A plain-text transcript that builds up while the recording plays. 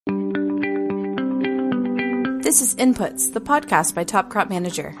This is Inputs, the podcast by Top Crop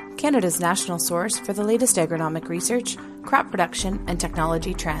Manager, Canada's national source for the latest agronomic research, crop production, and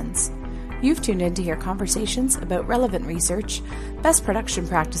technology trends. You've tuned in to hear conversations about relevant research, best production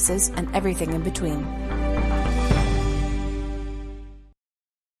practices, and everything in between.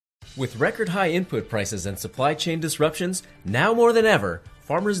 With record high input prices and supply chain disruptions, now more than ever,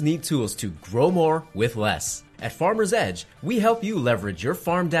 farmers need tools to grow more with less. At Farmer's Edge, we help you leverage your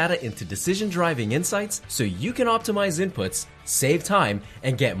farm data into decision-driving insights so you can optimize inputs, save time,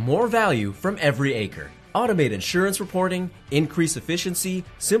 and get more value from every acre. Automate insurance reporting, increase efficiency,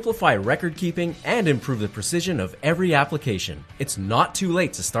 simplify record keeping, and improve the precision of every application. It's not too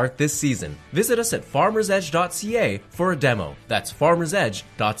late to start this season. Visit us at farmersedge.ca for a demo. That's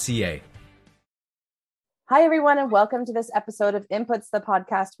farmersedge.ca. Hi, everyone, and welcome to this episode of Inputs, the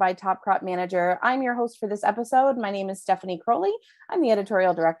podcast by Top Crop Manager. I'm your host for this episode. My name is Stephanie Crowley. I'm the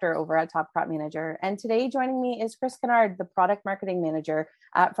editorial director over at Top Crop Manager. And today joining me is Chris Kennard, the product marketing manager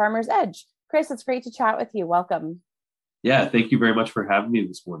at Farmer's Edge. Chris, it's great to chat with you. Welcome. Yeah, thank you very much for having me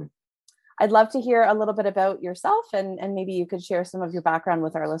this morning. I'd love to hear a little bit about yourself and maybe you could share some of your background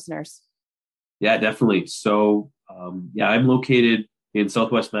with our listeners. Yeah, definitely. So, I'm located in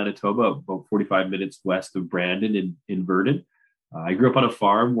Southwest Manitoba, about 45 minutes west of Brandon in Verdon. I grew up on a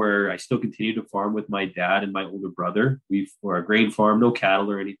farm where I still continue to farm with my dad and my older brother. We're a grain farm, no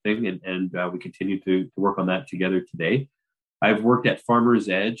cattle or anything, and we continue to work on that together today. I've worked at Farmer's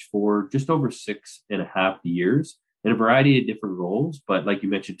Edge for just over 6.5 years in a variety of different roles. But like you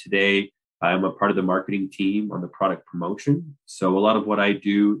mentioned today, I'm a part of the marketing team on the product promotion. So a lot of what I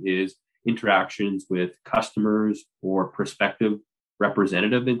do is interactions with customers or prospective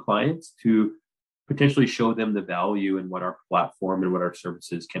representative and clients to potentially show them the value in what our platform and what our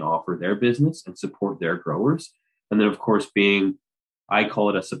services can offer their business and support their growers. And then, of course, I call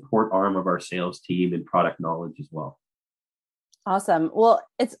it a support arm of our sales team and product knowledge as well. Awesome. Well,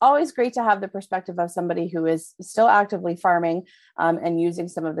 it's always great to have the perspective of somebody who is still actively farming and using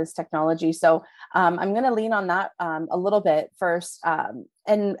some of this technology. So I'm going to lean on that a little bit first.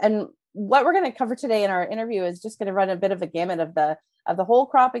 And what we're going to cover today in our interview is just going to run a bit of a gamut of the whole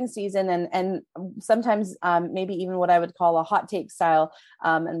cropping season and sometimes maybe even what I would call a hot take style.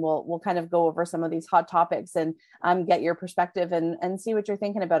 And we'll kind of go over some of these hot topics and get your perspective and see what you're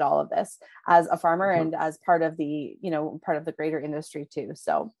thinking about all of this as a farmer and as part of the greater industry too.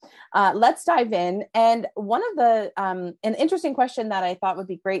 So let's dive in. And one of the an interesting question that I thought would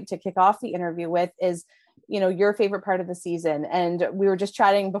be great to kick off the interview with is, your favorite part of the season. And we were just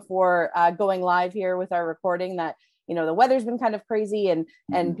chatting before going live here with our recording that, the weather's been kind of crazy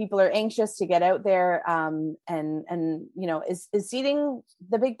and people are anxious to get out there. Is seeding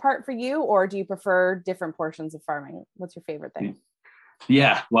the big part for you, or do you prefer different portions of farming? What's your favorite thing?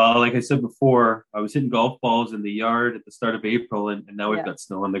 Yeah, well, like I said before, I was hitting golf balls in the yard at the start of April, and now we've got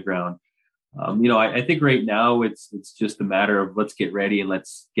snow on the ground. I think right now it's just a matter of let's get ready and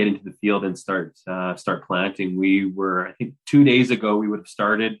let's get into the field and start planting. We were, I think 2 days ago, we would have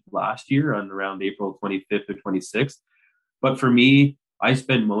started last year on around April 25th or 26th. But for me, I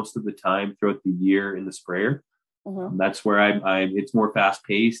spend most of the time throughout the year in the sprayer. Mm-hmm. That's where it's more fast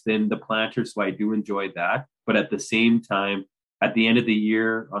paced than the planter. So I do enjoy that. But at the same time, at the end of the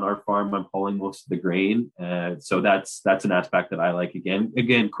year on our farm, I'm pulling most of the grain. So that's an aspect that I like.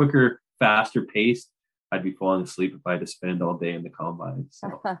 Again, quicker, faster paced. I'd be falling asleep if I had to spend all day in the combine.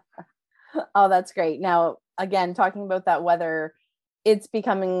 So. Oh, that's great. Now, again, talking about that weather, it's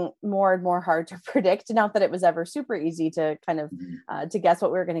becoming more and more hard to predict. Not that it was ever super easy to kind of to guess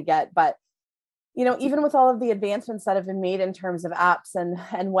what we were going to get, but even with all of the advancements that have been made in terms of apps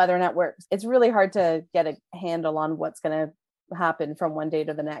and weather networks, it's really hard to get a handle on what's going to happen from one day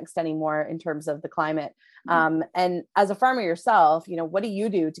to the next anymore in terms of the climate. And as a farmer yourself, what do you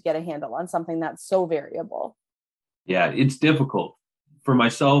do to get a handle on something that's so variable? Yeah, it's difficult. For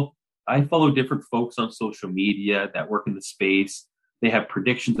myself, I follow different folks on social media that work in the space. They have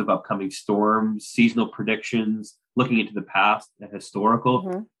predictions of upcoming storms, seasonal predictions, looking into the past and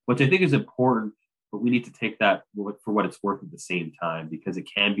historical, which I think is important, but we need to take that for what it's worth at the same time, because it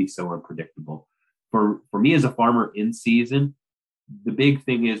can be so unpredictable. For me as a farmer in season, the big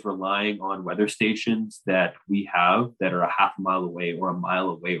thing is relying on weather stations that we have that are a half a mile away or a mile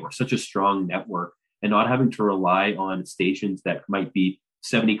away or such a strong network, and not having to rely on stations that might be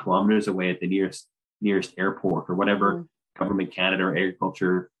 70 kilometers away at the nearest airport or whatever Government Canada or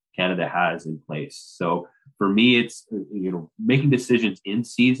Agriculture Canada has in place. So for me, it's making decisions in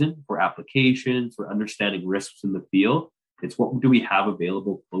season for applications, for understanding risks in the field. It's what do we have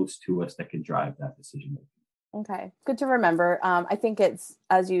available close to us that can drive that decision making. Okay, good to remember. I think it's,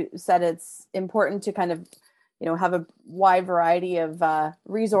 as you said, it's important to kind of have a wide variety of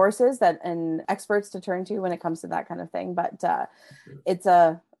resources and experts to turn to when it comes to that kind of thing. But it's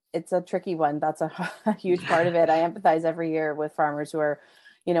a tricky one. That's a huge part of it. I empathize every year with farmers who are,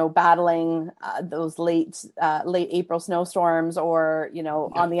 battling those late April snowstorms, or,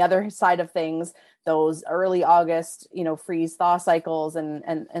 on the other side of things, those early August, freeze thaw cycles, and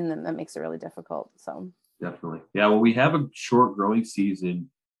then that makes it really difficult. So definitely. Yeah. Well, we have a short growing season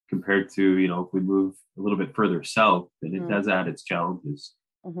compared to, if we move a little bit further south, then it does add its challenges.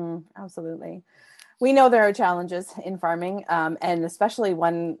 Absolutely. We know there are challenges in farming, and especially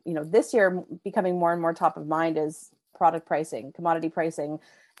when, this year becoming more and more top of mind is product pricing, commodity pricing,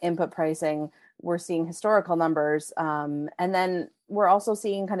 input pricing. We're seeing historical numbers. And then we're also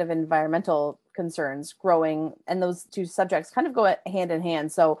seeing kind of environmental concerns growing, and those two subjects kind of go hand in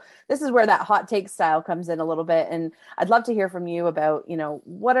hand. So this is where that hot take style comes in a little bit. And I'd love to hear from you about,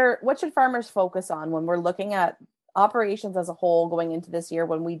 what should farmers focus on when we're looking at operations as a whole going into this year,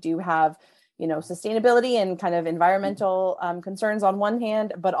 when we do have, sustainability and kind of environmental concerns on one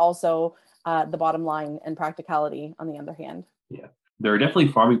hand, but also the bottom line and practicality on the other hand. Yeah, there are definitely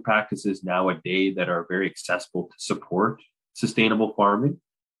farming practices nowadays that are very accessible to support sustainable farming.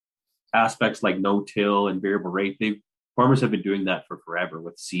 Aspects like no-till and variable rate, farmers have been doing that for forever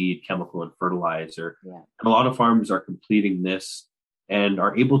with seed, chemical, and fertilizer. Yeah. And a lot of farmers are completing this and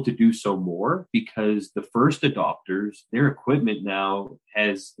are able to do so more because the first adopters, their equipment now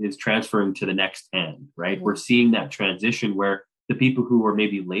is transferring to the next hand, right? Mm-hmm. We're seeing that transition where the people who are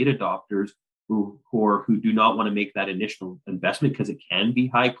maybe late adopters who do not want to make that initial investment because it can be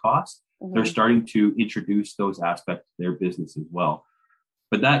high cost, they're starting to introduce those aspects to their business as well.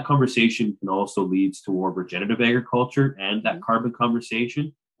 But that conversation can also lead toward regenerative agriculture and that carbon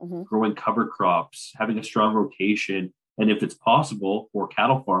conversation, growing cover crops, having a strong rotation, and if it's possible for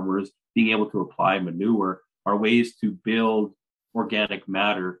cattle farmers, being able to apply manure are ways to build organic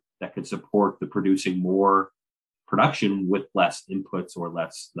matter that can support the producing more production with less inputs or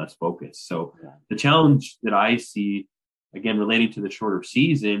less focus. So the challenge that I see, again, relating to the shorter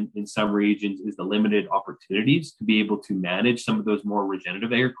season in some regions, is the limited opportunities to be able to manage some of those more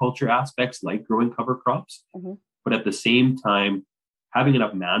regenerative agriculture aspects like growing cover crops. But at the same time, having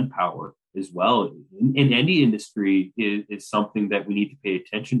enough manpower as well in any industry is something that we need to pay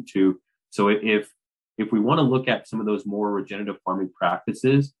attention to. So if we want to look at some of those more regenerative farming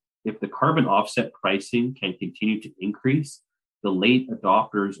practices, if the carbon offset pricing can continue to increase, the late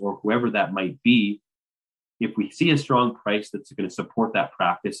adopters or whoever that might be, if we see a strong price that's going to support that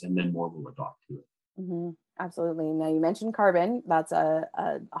practice, and then more will adopt to it. Absolutely. Now, you mentioned carbon. That's a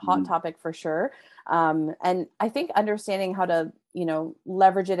hot topic for sure. And I think understanding how to,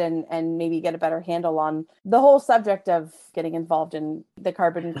 leverage it and maybe get a better handle on the whole subject of getting involved in the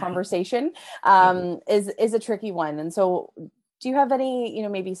carbon conversation is a tricky one. And so do you have any,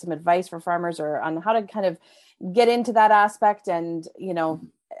 maybe some advice for farmers or on how to kind of get into that aspect? And,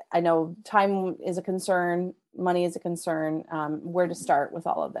 I know time is a concern, money is a concern, where to start with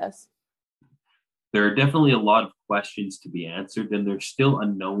all of this? There are definitely a lot of questions to be answered, and there's still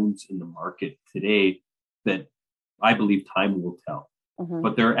unknowns in the market today that I believe time will tell.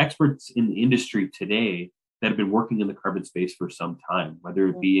 But there are experts in the industry today that have been working in the carbon space for some time, whether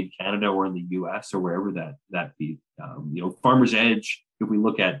it be in Canada or in the US or wherever that be. Farmers Edge, if we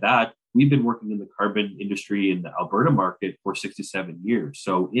look at that, we've been working in the carbon industry in the Alberta market for 67 years.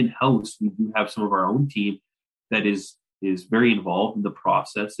 So in-house, we do have some of our own team that is very involved in the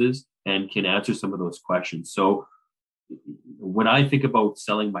processes and can answer some of those questions. So when I think about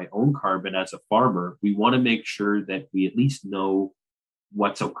selling my own carbon as a farmer, we want to make sure that we at least know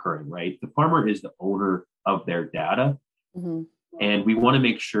what's occurring, right? The farmer is the owner of their data. And we want to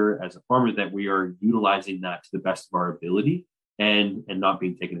make sure as a farmer that we are utilizing that to the best of our ability and not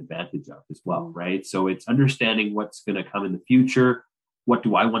being taken advantage of as well, right? So it's understanding what's going to come in the future. What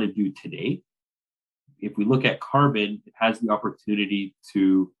do I want to do today? If we look at carbon, it has the opportunity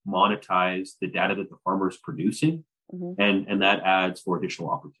to monetize the data that the farmer is producing, and that adds for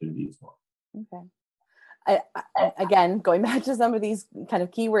additional opportunity as well. Okay. Again, going back to some of these kind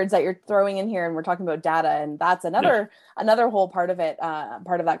of keywords that you're throwing in here, and we're talking about data, and that's another whole part of it,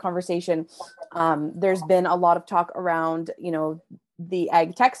 part of that conversation. There's been a lot of talk around, the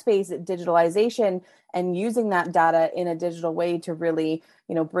ag tech space, digitalization, and using that data in a digital way to really,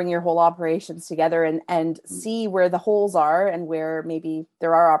 bring your whole operations together and see where the holes are and where maybe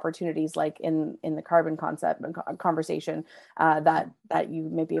there are opportunities, like in the carbon concept and conversation that you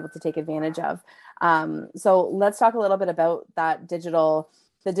may be able to take advantage of. So let's talk a little bit about that digital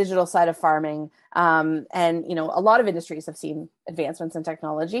the digital side of farming. And, a lot of industries have seen advancements in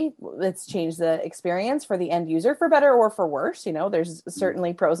technology. It's changed the experience for the end user for better or for worse. There's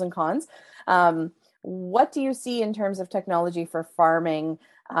certainly pros and cons. What do you see in terms of technology for farming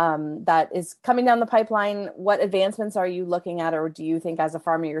that is coming down the pipeline? What advancements are you looking at, or do you think as a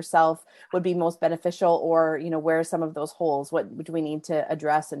farmer yourself would be most beneficial, or, where are some of those holes? What do we need to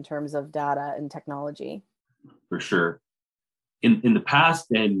address in terms of data and technology? For sure. In the past,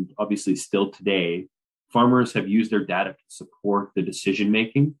 and obviously still today, farmers have used their data to support the decision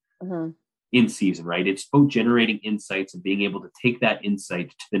making in season, right? It's about generating insights and being able to take that insight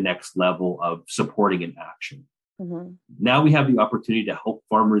to the next level of supporting an action. Now we have the opportunity to help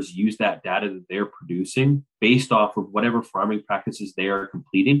farmers use that data that they're producing based off of whatever farming practices they are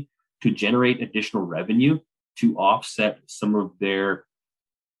completing to generate additional revenue to offset some of their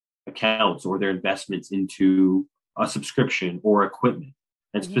accounts or their investments into a subscription or equipment,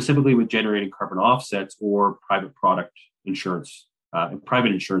 and specifically with generating carbon offsets or private insurance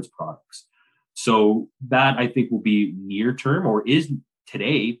products. So that, I think, will be near term, or is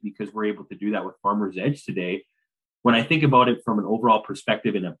today, because we're able to do that with Farmers Edge today. When I think about it from an overall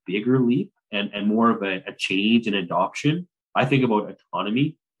perspective in a bigger leap and more of a change in adoption, I think about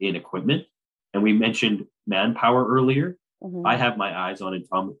autonomy in equipment. And we mentioned manpower earlier. I have my eyes on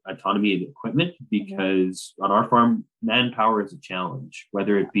autonomy in equipment because on our farm, manpower is a challenge,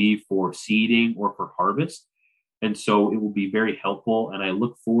 whether it be for seeding or for harvest. And so it will be very helpful. And I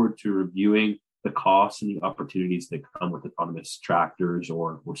look forward to reviewing the costs and the opportunities that come with autonomous tractors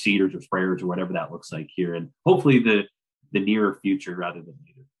or seeders or sprayers or whatever that looks like here. And hopefully the nearer future rather than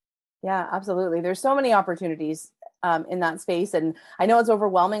later. Yeah, absolutely. There's so many opportunities in that space. And I know it's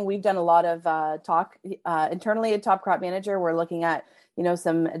overwhelming. We've done a lot of talk internally at Top Crop Manager. We're looking at,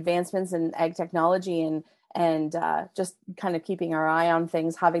 some advancements in ag technology and just kind of keeping our eye on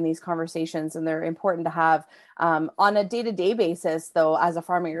things, having these conversations. And they're important to have on a day-to-day basis, though, as a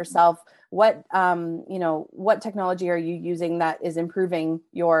farmer yourself. What technology are you using that is improving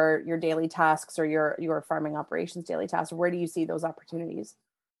your daily tasks or your farming operations daily tasks? Where do you see those opportunities?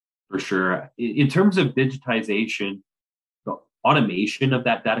 For sure. In terms of digitization, the automation of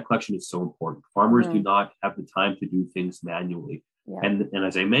that data collection is so important. Farmers do not have the time to do things manually. Yeah. And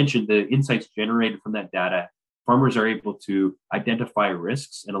as I mentioned, the insights generated from that data, farmers are able to identify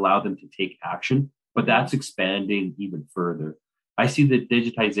risks and allow them to take action, but that's expanding even further. I see the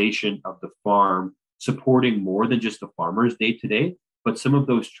digitization of the farm supporting more than just the farmers day to day, but some of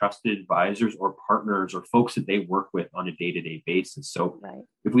those trusted advisors or partners or folks that they work with on a day-to-day basis. So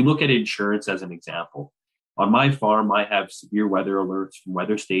if we look at insurance as an example, on my farm, I have severe weather alerts from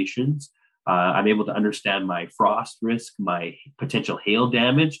weather stations. I'm able to understand my frost risk, my potential hail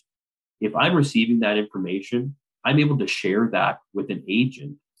damage. If I'm receiving that information, I'm able to share that with an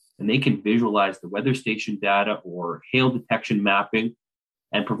agent, and they can visualize the weather station data or hail detection mapping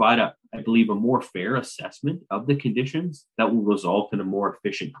and provide I believe, a more fair assessment of the conditions that will result in a more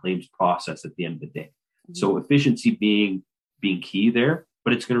efficient claims process at the end of the day. So efficiency being key there,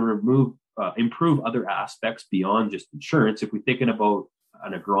 but it's going to improve other aspects beyond just insurance. If we're thinking about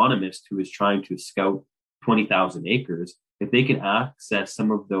an agronomist who is trying to scout 20,000 acres, if they can access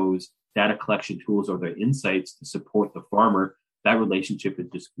some of those data collection tools or the insights to support the farmer, that relationship is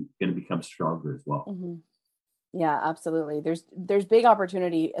just going to become stronger as well. Yeah, absolutely. There's big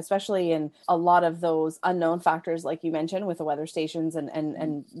opportunity, especially in a lot of those unknown factors, like you mentioned, with the weather stations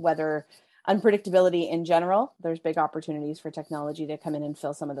and weather unpredictability in general. There's big opportunities for technology to come in and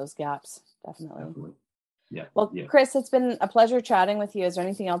fill some of those gaps. Definitely. Yeah. Well, yeah. Chris, it's been a pleasure chatting with you. Is there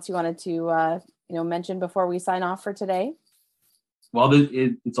anything else you wanted to mention before we sign off for today? Well,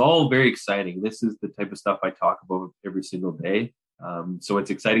 it's all very exciting. This is the type of stuff I talk about every single day. So it's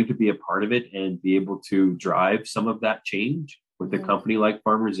exciting to be a part of it and be able to drive some of that change with a company like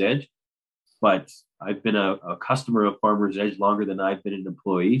Farmers Edge. But I've been a customer of Farmers Edge longer than I've been an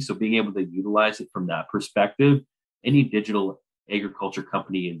employee. So being able to utilize it from that perspective, any digital agriculture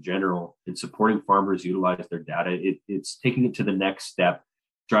company in general, and supporting farmers utilize their data, it's taking it to the next step,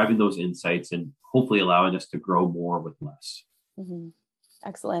 driving those insights and hopefully allowing us to grow more with less.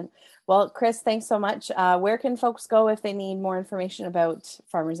 Excellent. Well, Chris, thanks so much. Where can folks go if they need more information about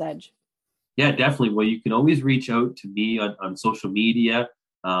Farmers Edge? Yeah, definitely. Well, you can always reach out to me on social media.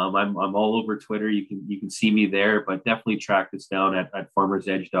 I'm all over Twitter. You can see me there, but definitely track this down at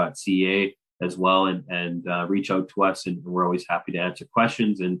farmersedge.ca as well, and reach out to us, and we're always happy to answer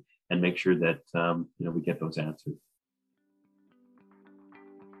questions and make sure that we get those answered.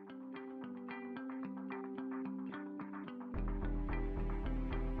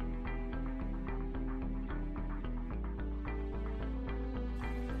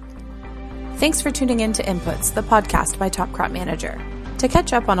 Thanks for tuning in to Inputs, the podcast by Top Crop Manager. To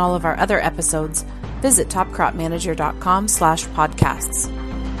catch up on all of our other episodes, visit topcropmanager.com/podcasts.